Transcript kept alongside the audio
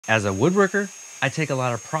As a woodworker, I take a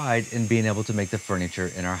lot of pride in being able to make the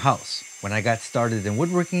furniture in our house. When I got started in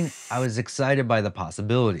woodworking, I was excited by the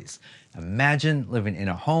possibilities. Imagine living in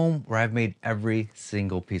a home where I've made every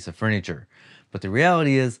single piece of furniture. But the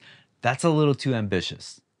reality is, that's a little too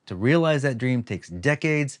ambitious. To realize that dream takes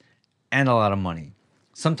decades and a lot of money.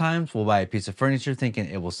 Sometimes we'll buy a piece of furniture thinking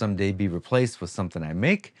it will someday be replaced with something I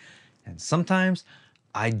make, and sometimes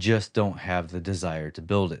I just don't have the desire to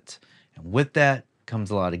build it. And with that comes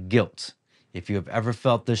a lot of guilt. If you have ever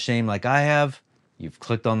felt this shame like I have, you've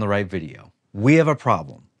clicked on the right video. We have a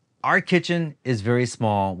problem. Our kitchen is very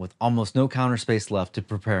small with almost no counter space left to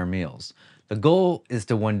prepare meals. The goal is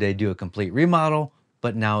to one day do a complete remodel,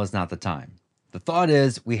 but now is not the time. The thought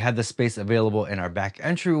is we have the space available in our back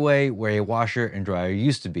entryway where a washer and dryer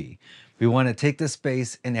used to be. We want to take this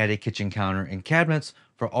space and add a kitchen counter and cabinets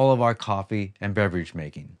for all of our coffee and beverage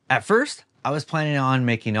making. At first, I was planning on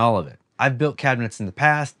making all of it. I've built cabinets in the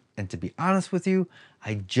past, and to be honest with you,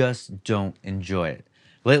 I just don't enjoy it.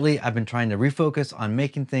 Lately, I've been trying to refocus on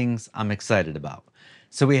making things I'm excited about.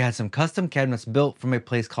 So we had some custom cabinets built from a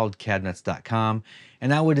place called cabinets.com,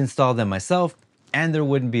 and I would install them myself, and there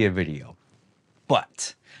wouldn't be a video.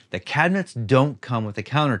 But the cabinets don't come with a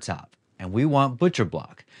countertop, and we want butcher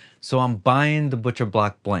block. So I'm buying the butcher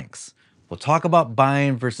block blanks. We'll talk about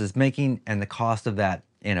buying versus making and the cost of that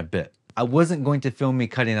in a bit. I wasn't going to film me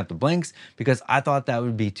cutting up the blanks because I thought that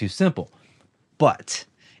would be too simple. But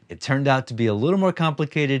it turned out to be a little more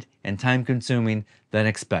complicated and time consuming than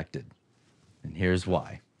expected. And here's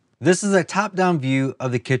why. This is a top-down view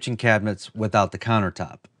of the kitchen cabinets without the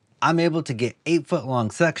countertop. I'm able to get 8-foot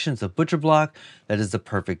long sections of butcher block that is the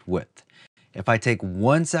perfect width. If I take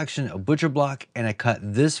one section of butcher block and I cut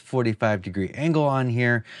this 45-degree angle on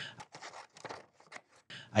here,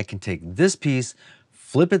 I can take this piece,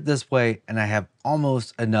 flip it this way, and I have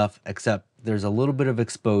almost enough, except there's a little bit of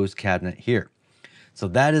exposed cabinet here. So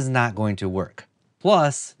that is not going to work.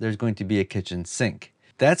 Plus, there's going to be a kitchen sink.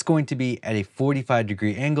 That's going to be at a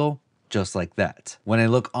 45-degree angle, just like that. When I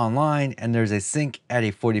look online and there's a sink at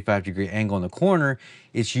a 45-degree angle in the corner,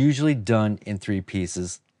 it's usually done in 3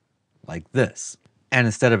 pieces like this. And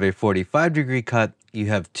instead of a 45-degree cut, you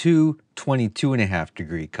have two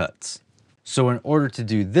 22.5-degree cuts. So in order to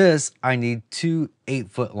do this, I need 2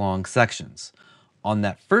 8-foot long sections. On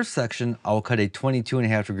that first section, I will cut a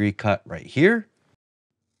 22.5-degree cut right here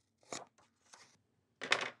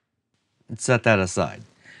and set that aside.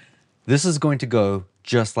 This is going to go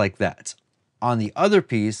just like that. On the other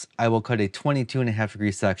piece, I will cut a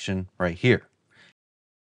 22.5-degree section right here.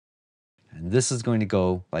 And this is going to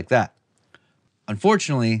go like that.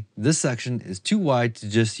 Unfortunately, this section is too wide to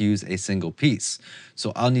just use a single piece,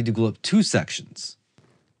 so I'll need to glue up 2 sections.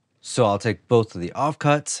 So I'll take both of the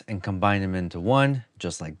offcuts and combine them into one,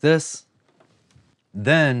 just like this.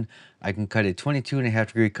 Then I can cut a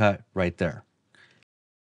 22.5-degree cut right there.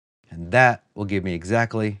 And that will give me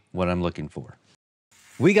exactly what I'm looking for.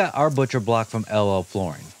 We got our butcher block from LL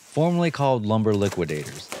Flooring, formerly called Lumber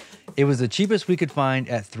Liquidators. It was the cheapest we could find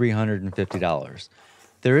at $350.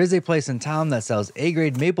 There is a place in town that sells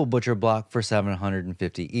A-grade maple butcher block for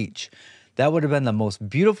 $750 each. That would have been the most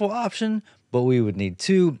beautiful option, but we would need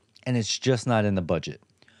 2, and it's just not in the budget.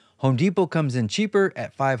 Home Depot comes in cheaper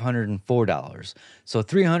at $504, so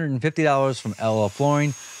 $350 from LL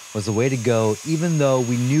Flooring was the way to go, even though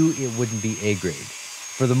we knew it wouldn't be A-grade.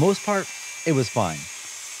 For the most part, it was fine.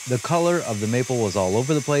 The color of the maple was all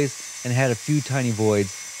over the place and had a few tiny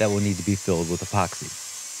voids that will need to be filled with epoxy.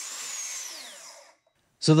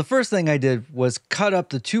 So the first thing I did was cut up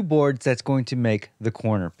the 2 boards that's going to make the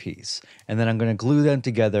corner piece. And then I'm going to glue them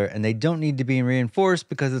together, and they don't need to be reinforced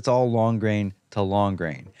because it's all long grain to long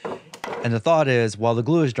grain. And the thought is, while the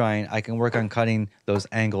glue is drying, I can work on cutting those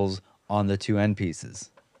angles on the 2 end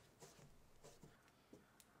pieces.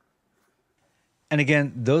 And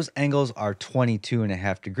again, those angles are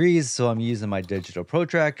 22.5 degrees, so I'm using my digital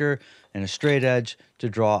protractor and a straight edge to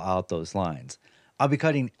draw out those lines. I'll be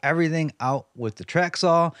cutting everything out with the track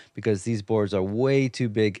saw because these boards are way too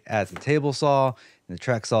big at the table saw, and the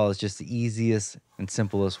track saw is just the easiest and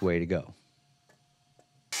simplest way to go.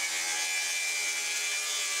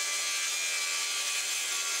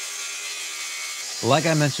 Like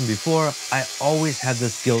I mentioned before, I always had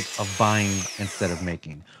this guilt of buying instead of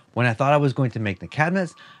making. When I thought I was going to make the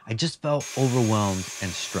cabinets, I just felt overwhelmed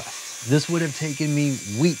and stressed. This would have taken me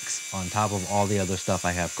weeks on top of all the other stuff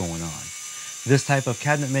I have going on. This type of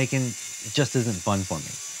cabinet making just isn't fun for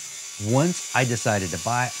me. Once I decided to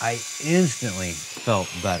buy, I instantly felt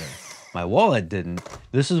better. My wallet didn't.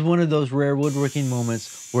 This is one of those rare woodworking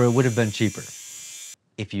moments where it would have been cheaper.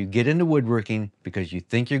 If you get into woodworking because you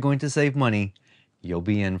think you're going to save money, you'll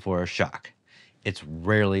be in for a shock. It's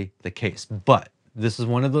rarely the case, but this is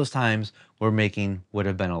one of those times where making would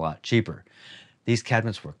have been a lot cheaper. These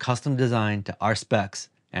cabinets were custom designed to our specs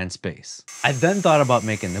and space. I then thought about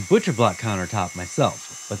making the butcher block countertop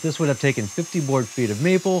myself, but this would have taken 50 board feet of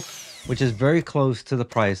maple, which is very close to the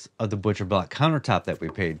price of the butcher block countertop that we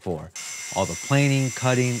paid for. All the planing,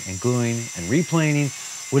 cutting, and gluing, and replaning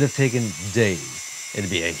would have taken days. It'd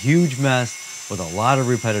be a huge mess with a lot of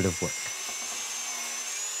repetitive work.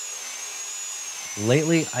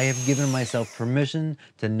 Lately, I have given myself permission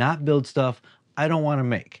to not build stuff I don't want to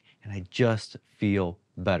make, and I just feel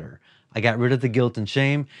better. I got rid of the guilt and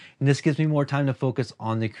shame, and this gives me more time to focus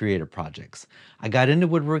on the creative projects. I got into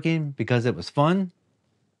woodworking because it was fun.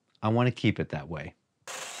 I want to keep it that way.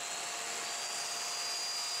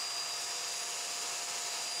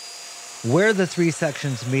 Where the three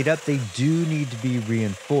sections meet up, they do need to be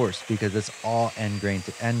reinforced because it's all end grain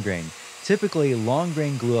to end grain. Typically, long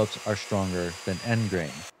grain glue-ups are stronger than end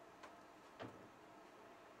grain.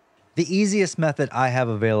 The easiest method I have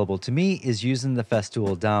available to me is using the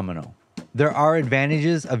Festool domino. There are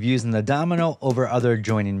advantages of using the domino over other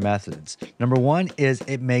joining methods. Number one is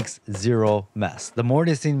it makes zero mess. The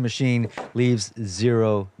mortising machine leaves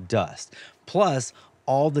zero dust. Plus,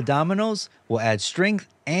 all the dominoes will add strength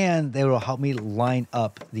and they will help me line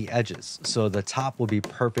up the edges, so the top will be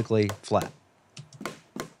perfectly flat.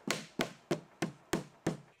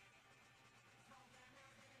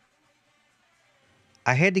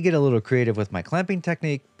 I had to get a little creative with my clamping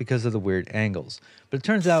technique because of the weird angles, but it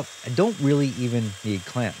turns out I don't really even need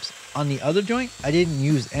clamps. On the other joint, I didn't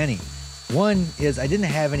use any. One is I didn't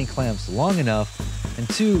have any clamps long enough, and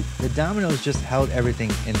two, the dominoes just held everything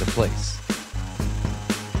into place.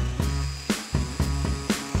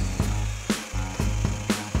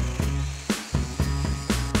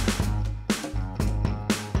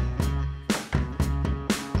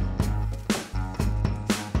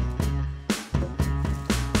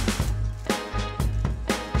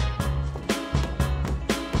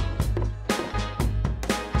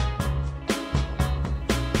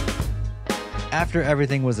 After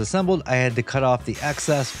everything was assembled, I had to cut off the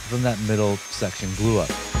excess from that middle section glue up.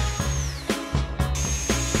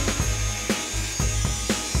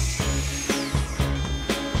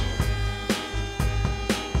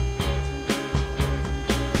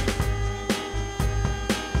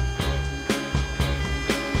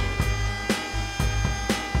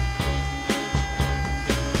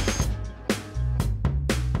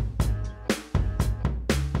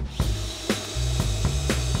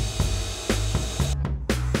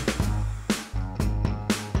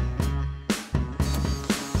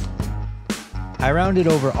 I rounded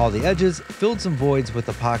over all the edges, filled some voids with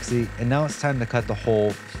epoxy, and now it's time to cut the hole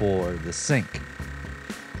for the sink.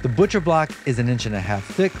 The butcher block is 1.5 inches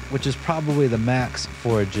thick, which is probably the max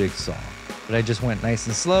for a jigsaw, but I just went nice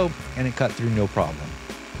and slow and it cut through no problem.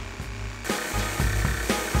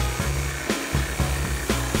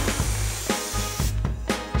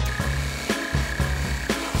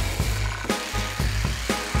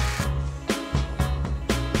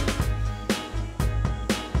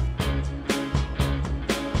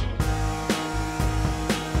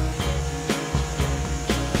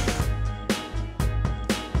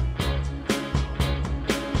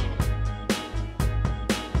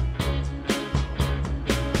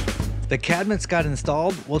 The cabinets got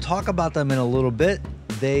installed. We'll talk about them in a little bit.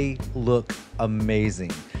 They look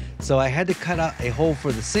amazing. So I had to cut out a hole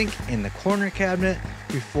for the sink in the corner cabinet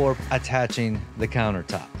before attaching the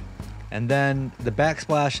countertop. And then the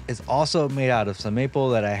backsplash is also made out of some maple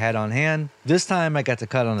that I had on hand. This time I got to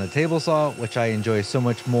cut on a table saw, which I enjoy so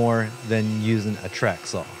much more than using a track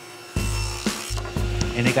saw.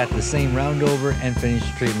 And it got the same round over and finish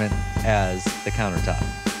treatment as the countertop.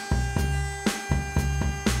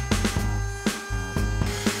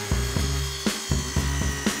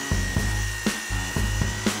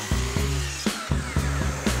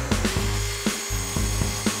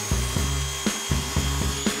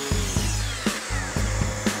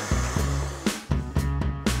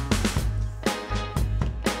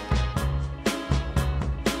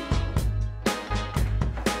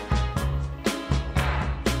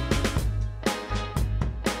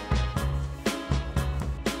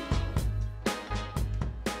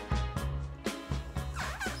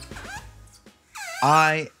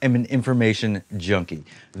 I am an information junkie.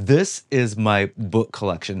 This is my book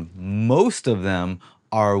collection. Most of them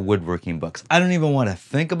are woodworking books. I don't even want to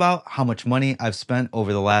think about how much money I've spent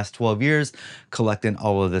over the last 12 years collecting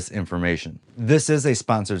all of this information. This is a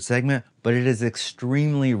sponsored segment, but it is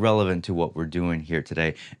extremely relevant to what we're doing here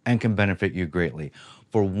today and can benefit you greatly.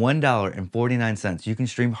 For $1.49, you can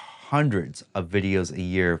stream hundreds of videos a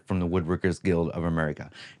year from the Woodworkers Guild of America.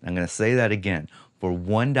 And I'm gonna say that again, for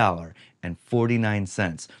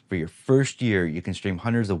 $1.49 for your first year, you can stream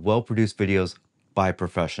hundreds of well-produced videos by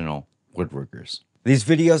professional woodworkers. These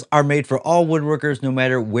videos are made for all woodworkers, no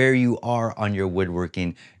matter where you are on your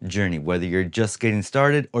woodworking journey. Whether you're just getting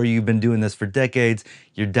started or you've been doing this for decades,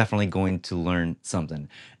 you're definitely going to learn something.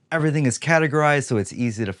 Everything is categorized so it's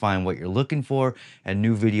easy to find what you're looking for, and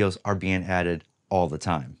new videos are being added all the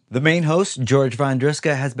time. The main host, George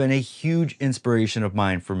Vondriska, has been a huge inspiration of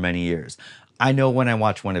mine for many years. I know when I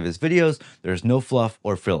watch one of his videos, there's no fluff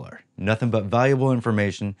or filler, nothing but valuable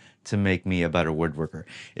information to make me a better woodworker.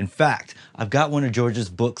 In fact, I've got one of George's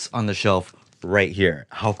books on the shelf right here.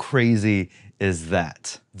 How crazy is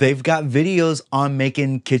that? They've got videos on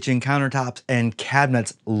making kitchen countertops and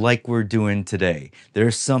cabinets like we're doing today.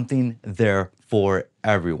 There's something there for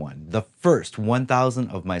everyone. The first 1,000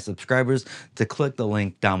 of my subscribers to click the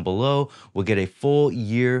link down below will get a full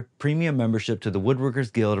year premium membership to the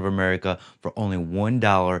Woodworkers Guild of America for only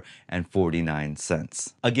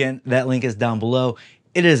 $1.49. Again, that link is down below.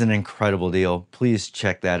 It is an incredible deal. Please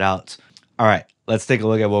check that out. All right, let's take a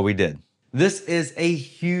look at what we did. This is a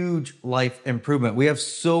huge life improvement. We have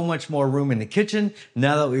so much more room in the kitchen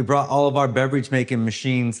now that we brought all of our beverage making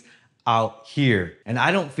machines out here. And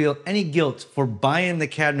I don't feel any guilt for buying the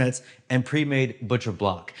cabinets and pre-made butcher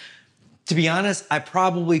block. To be honest, I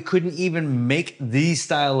probably couldn't even make these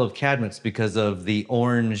style of cabinets because of the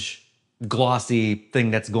orange glossy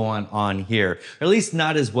thing that's going on here, or at least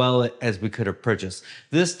not as well as we could have purchased.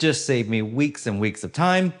 This just saved me weeks and weeks of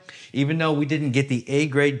time. Even though we didn't get the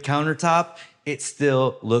A-grade countertop, it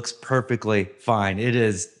still looks perfectly fine.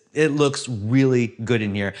 It looks really good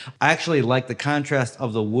in here. I actually like the contrast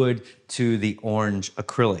of the wood to the orange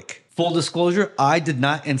acrylic. Full disclosure, I did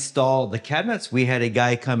not install the cabinets. We had a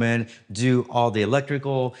guy come in, do all the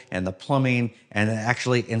electrical and the plumbing, and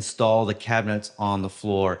actually install the cabinets on the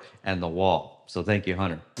floor and the wall. So thank you,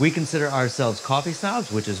 Hunter. We consider ourselves coffee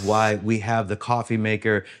snobs, which is why we have the coffee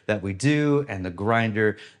maker that we do and the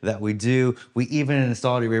grinder that we do. We even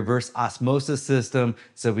installed a reverse osmosis system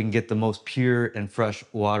so we can get the most pure and fresh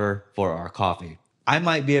water for our coffee. I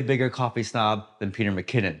might be a bigger coffee snob than Peter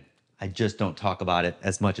McKinnon. I just don't talk about it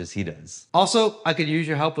as much as he does. Also, I could use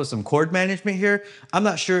your help with some cord management here. I'm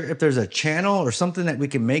not sure if there's a channel or something that we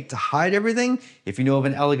can make to hide everything. If you know of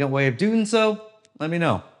an elegant way of doing so, let me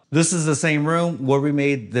know. This is the same room where we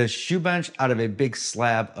made the shoe bench out of a big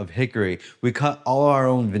slab of hickory. We cut all our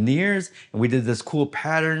own veneers and we did this cool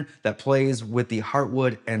pattern that plays with the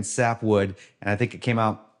heartwood and sapwood, and I think it came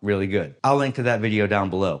out really good. I'll link to that video down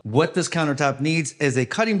below. What this countertop needs is a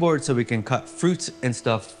cutting board so we can cut fruits and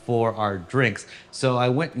stuff for our drinks. So I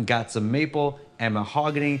went and got some maple and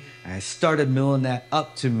mahogany and I started milling that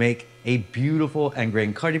up to make a beautiful end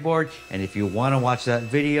grain cutting board. And if you want to watch that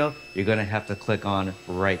video, you're gonna have to click on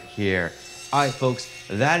right here. All right, folks,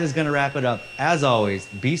 that is gonna wrap it up. As always,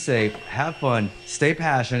 be safe, have fun, stay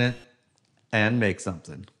passionate, and make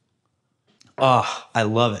something. Oh, I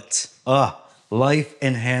love it. Oh. Life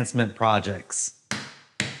enhancement projects.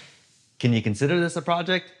 Can you consider this a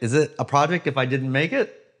project? Is it a project if I didn't make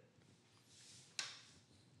it?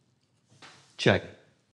 Check.